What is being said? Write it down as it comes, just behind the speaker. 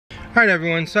Alright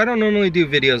everyone, so I don't normally do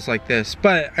videos like this,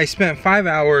 but I spent 5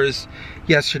 hours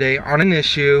yesterday on an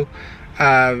issue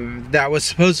that was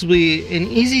supposedly an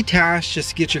easy task,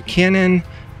 just to get your Canon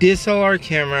DSLR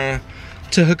camera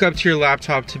to hook up to your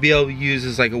laptop to be able to use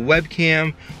as like a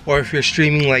webcam, or if you're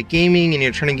streaming like gaming and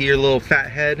you're trying to get your little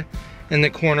fat head in the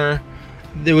corner.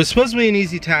 It was supposed to be an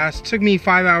easy task. It took me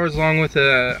 5 hours long with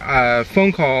a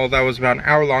phone call that was about an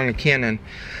hour long to Canon.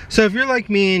 So if you're like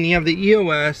me and you have the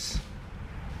EOS,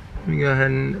 let me go ahead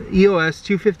and EOS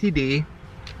 250D.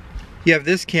 You have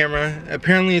this camera.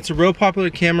 Apparently it's a real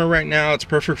popular camera right now. It's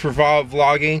perfect for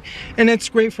vlogging, and it's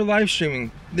great for live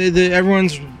streaming.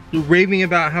 Everyone's raving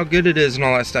about how good it is and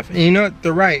all that stuff. And you know what?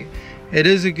 They're right. It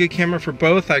is a good camera for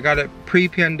both. I got it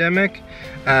pre-pandemic,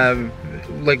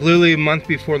 like literally a month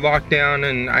before lockdown,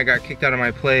 and I got kicked out of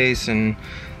my place, and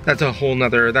that's a whole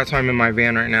nother, that's why I'm in my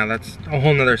van right now. That's a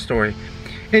whole nother story.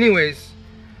 Anyways,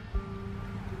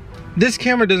 this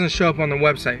camera doesn't show up on the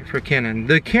website for Canon.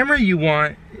 The camera you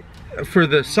want for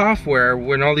the software,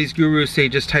 when all these gurus say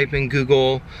just type in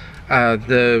Google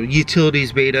the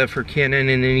utilities beta for Canon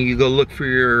and then you go look for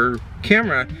your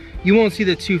camera, you won't see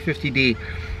the 250D.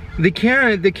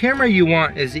 The camera you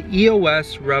want is the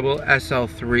EOS Rebel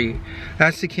SL3.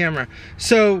 That's the camera.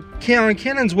 So on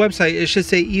Canon's website it should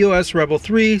say EOS Rebel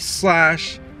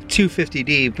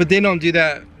 3/250D, but they don't do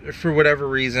that for whatever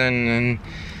reason, and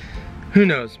who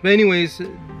knows. But anyways,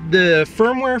 the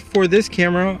firmware for this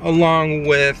camera, along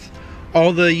with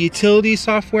all the utility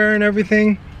software and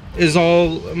everything, is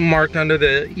all marked under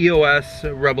the EOS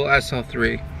Rebel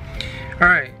SL3.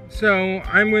 Alright, so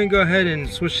I'm going to go ahead and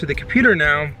switch to the computer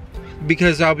now,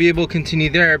 because I'll be able to continue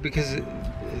there, because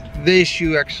the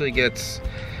issue actually gets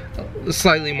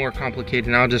slightly more complicated,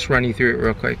 and I'll just run you through it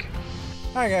real quick.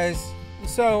 Hi guys,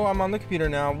 so I'm on the computer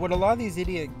now. What a lot of these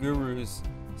idiot gurus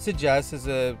suggest is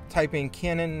a type in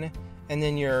Canon and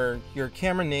then your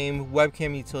camera name,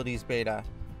 webcam utilities beta.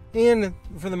 And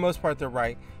for the most part they're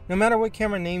right. No matter what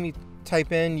camera name you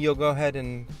type in, you'll go ahead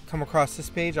and come across this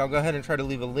page. I'll go ahead and try to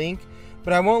leave a link,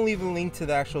 but I won't leave a link to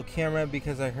the actual camera,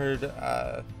 because I heard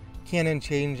Canon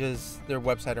changes their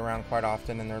website around quite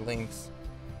often in their links.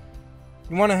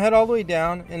 You want to head all the way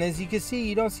down, and as you can see,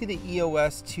 you don't see the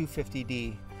EOS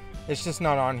 250D. It's just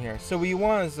not on here. So what you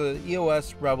want is the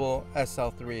EOS Rebel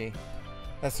SL3.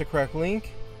 That's the correct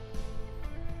link.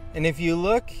 And if you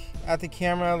look at the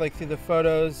camera, like through the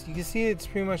photos, you can see it's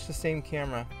pretty much the same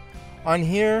camera. On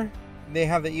here, they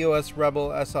have the EOS Rebel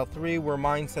SL3, where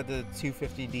mine said the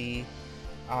 250D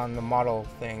on the model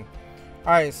thing.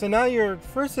 Alright, so now your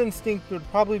first instinct would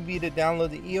probably be to download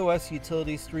the EOS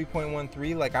Utilities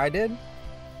 3.13 like I did.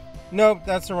 Nope,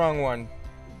 that's the wrong one.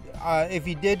 If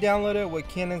you did download it, what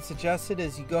Canon suggested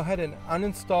is you go ahead and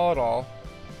uninstall it all,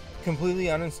 completely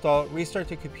uninstall it, restart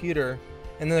the computer,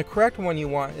 and then the correct one you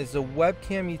want is the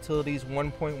Webcam Utilities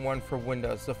 1.1 for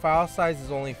Windows. The file size is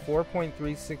only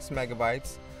 4.36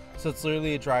 megabytes, so it's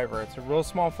literally a driver. It's a real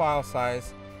small file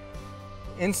size.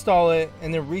 Install it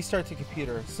and then restart the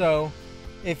computer. So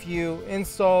if you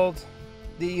installed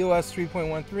the EOS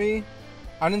 3.13,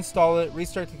 uninstall it,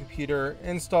 restart the computer,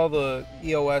 install the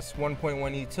EOS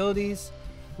 1.1 utilities,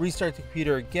 restart the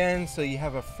computer again, so you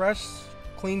have a fresh,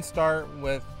 clean start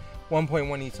with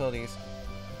 1.1 utilities.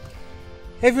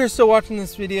 If you're still watching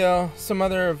this video, some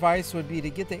other advice would be to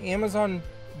get the Amazon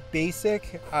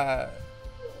Basic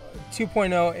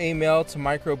 2.0 A male to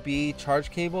micro B charge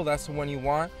cable. That's the one you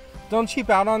want. Don't cheap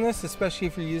out on this, especially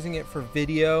if you're using it for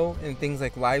video and things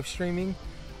like live streaming.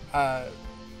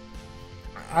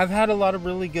 I've had a lot of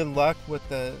really good luck with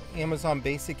the Amazon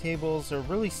Basic cables. They're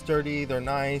really sturdy, they're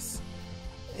nice.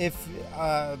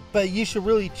 But you should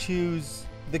really choose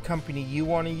the company you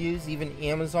want to use. Even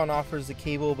Amazon offers a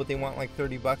cable, but they want like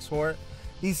 30 bucks for it.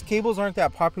 These cables aren't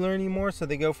that popular anymore, so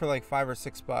they go for like $5 or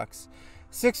 $6.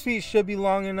 6 feet should be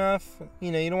long enough.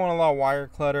 You know, you don't want a lot of wire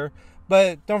clutter.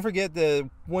 But don't forget, the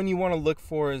one you want to look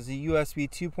for is the USB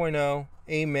 2.0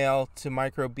 A male to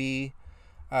micro B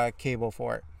cable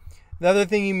for it. The other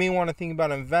thing you may want to think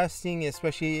about investing,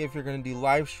 especially if you're going to do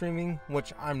live streaming,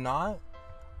 which I'm not.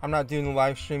 I'm not doing the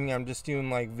live streaming. I'm just doing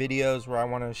like videos where I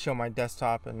want to show my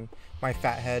desktop and my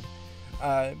fat head.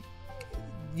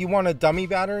 You want a dummy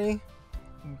battery.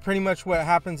 Pretty much what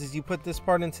happens is you put this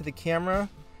part into the camera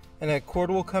and a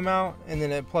cord will come out, and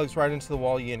then it plugs right into the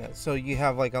wall unit. So you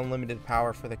have like unlimited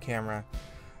power for the camera.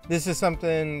 This is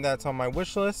something that's on my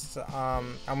wish list.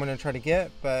 I'm going to try to get,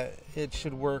 but it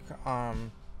should work.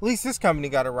 At least this company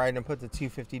got it right and put the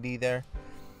 250D there.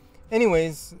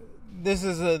 Anyways, this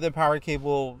is the power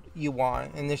cable you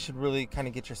want, and this should really kind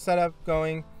of get your setup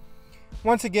going.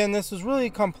 once again, this was really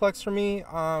complex for me.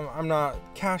 I'm not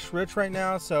cash rich right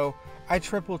now, so I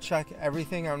triple check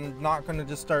everything. I'm not going to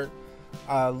just start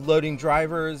loading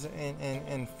drivers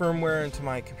and firmware into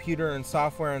my computer and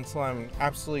software until I'm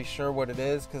absolutely sure what it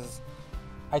is, because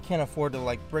I can't afford to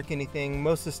like brick anything.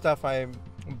 Most of the stuff I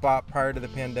bought prior to the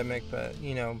pandemic, but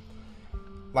you know,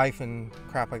 life and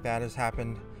crap like that has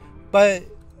happened. But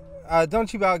don't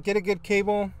cheap out. Get a good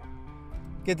cable,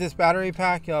 get this battery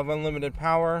pack, you'll have unlimited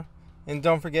power, and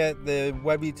don't forget the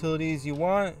web utilities you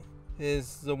want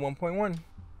is the 1.1,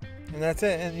 and that's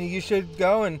it. And you should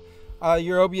go and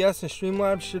your OBS and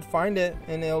Streamlabs should find it,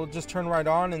 and it'll just turn right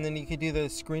on, and then you can do the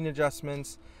screen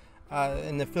adjustments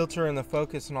and the filter and the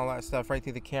focus and all that stuff right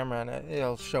through the camera, and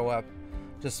it'll show up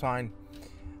just fine.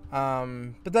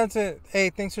 But that's it. Hey,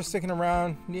 thanks for sticking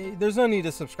around. There's no need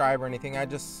to subscribe or anything. I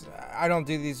don't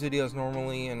do these videos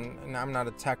normally, and I'm not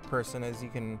a tech person, as you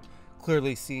can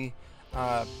clearly see.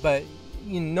 But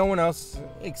you know, no one else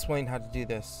explained how to do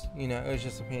this. You know, it was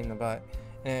just a pain in the butt,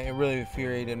 and it really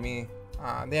infuriated me.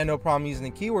 They had no problem using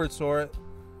the keyword sort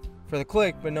for the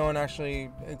click, but no one actually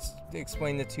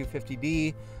explained the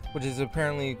 250D, which is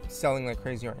apparently selling like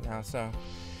crazy right now. So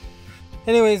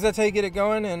anyways, that's how you get it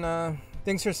going, and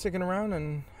thanks for sticking around,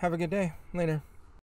 and have a good day. Later.